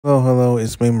Hello,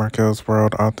 it's me, Markel's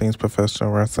World, all things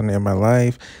professional wrestling in my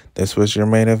life. This was your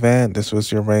main event. This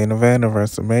was your main event of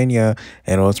WrestleMania,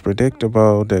 and it was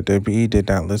predictable that WWE did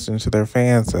not listen to their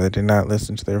fans. They did not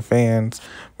listen to their fans.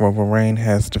 Roman Reigns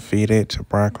has defeated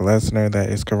Brock Lesnar. That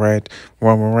is correct.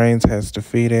 Roman Reigns has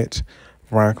defeated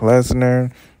Brock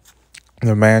Lesnar.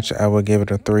 The match, I would give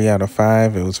it a 3 out of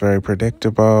 5. It was very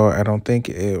predictable. I don't think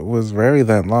it was very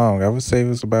that long. I would say it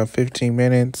was about 15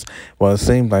 minutes. Well, it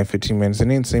seemed like 15 minutes. It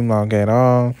didn't seem long at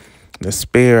all. The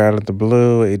spear out of the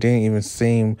blue, it didn't even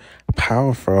seem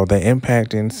powerful. The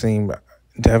impact didn't seem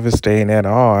devastating at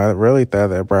all. I really thought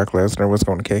that Brock Lesnar was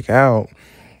going to kick out,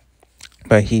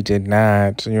 but he did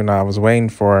not. I was waiting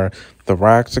for The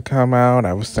Rock to come out.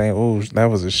 I was saying, oh, that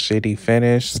was a shitty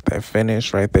finish. That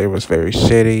finish right there was very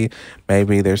shitty.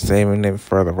 Maybe they're saving it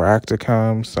for The Rock to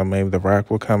come. So maybe The Rock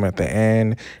will come at the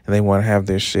end, and they want to have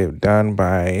this shit done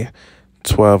by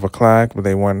 12 o'clock, but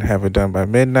they wanted to have it done by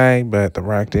midnight, but The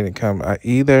Rock didn't come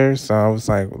either. So I was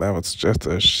like, that was just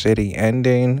a shitty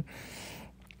ending.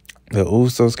 The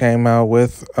Usos came out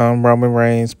with Roman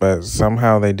Reigns, but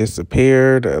somehow they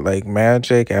disappeared like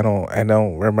magic. I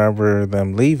don't remember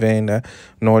them leaving,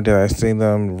 nor did I see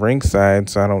them ringside.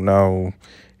 So I don't know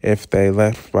if they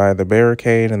left by the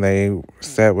barricade and they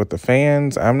sat with the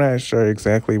fans. I'm not sure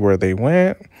exactly where they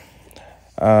went.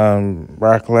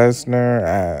 Brock Lesnar,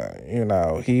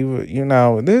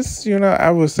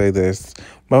 I would say this.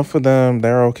 Both of them,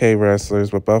 they're okay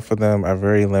wrestlers, but both of them are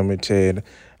very limited.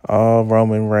 All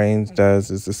Roman Reigns does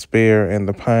is the spear and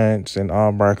the punch, and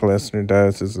all Brock Lesnar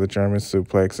does is the German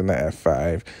suplex and the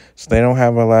F5. So they don't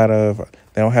have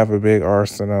a big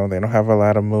arsenal. They don't have a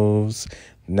lot of moves.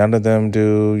 None of them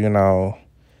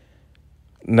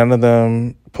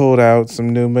pulled out some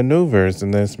new maneuvers in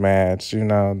this match. They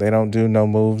don't do no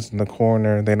moves in the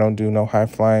corner. They don't do no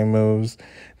high-flying moves.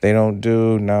 They don't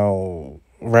do no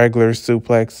regular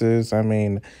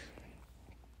suplexes.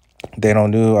 They don't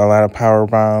do a lot of power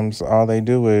bombs. All they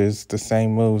do is the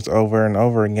same moves over and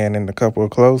over again in a couple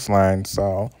of clotheslines.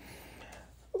 So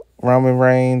Roman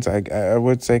Reigns, I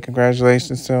would say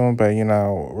congratulations to him, but,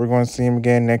 we're going to see him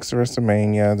again next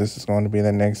WrestleMania. This is going to be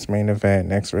the next main event,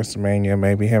 next WrestleMania,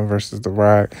 maybe him versus The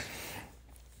Rock.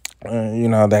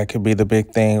 That could be the big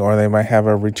thing, or they might have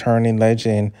a returning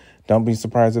legend. Don't be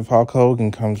surprised if Hulk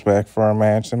Hogan comes back for a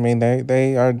match.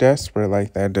 They are desperate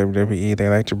like that, WWE. They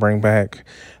like to bring back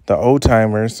the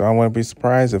old-timers, so I wouldn't be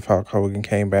surprised if Hulk Hogan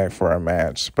came back for a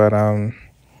match. But,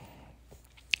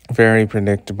 very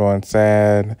predictable and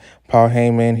sad. Paul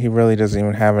Heyman, he really doesn't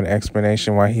even have an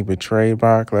explanation why he betrayed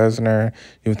Brock Lesnar.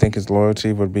 You would think his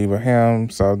loyalty would be with him.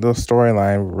 So the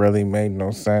storyline really made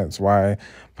no sense why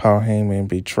Paul Heyman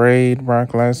betrayed Brock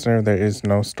Lesnar. There is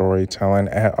no storytelling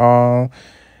at all.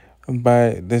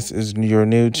 But this is your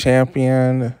new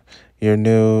champion, your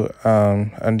new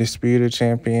undisputed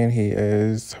champion. He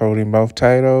is holding both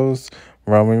titles.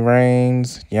 Roman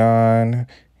Reigns, yawn,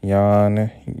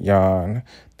 yawn, yawn.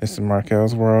 This is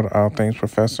Markel's World, all things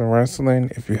professional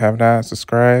wrestling. If you have not,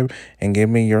 subscribe and give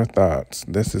me your thoughts.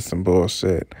 This is some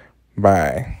bullshit.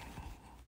 Bye.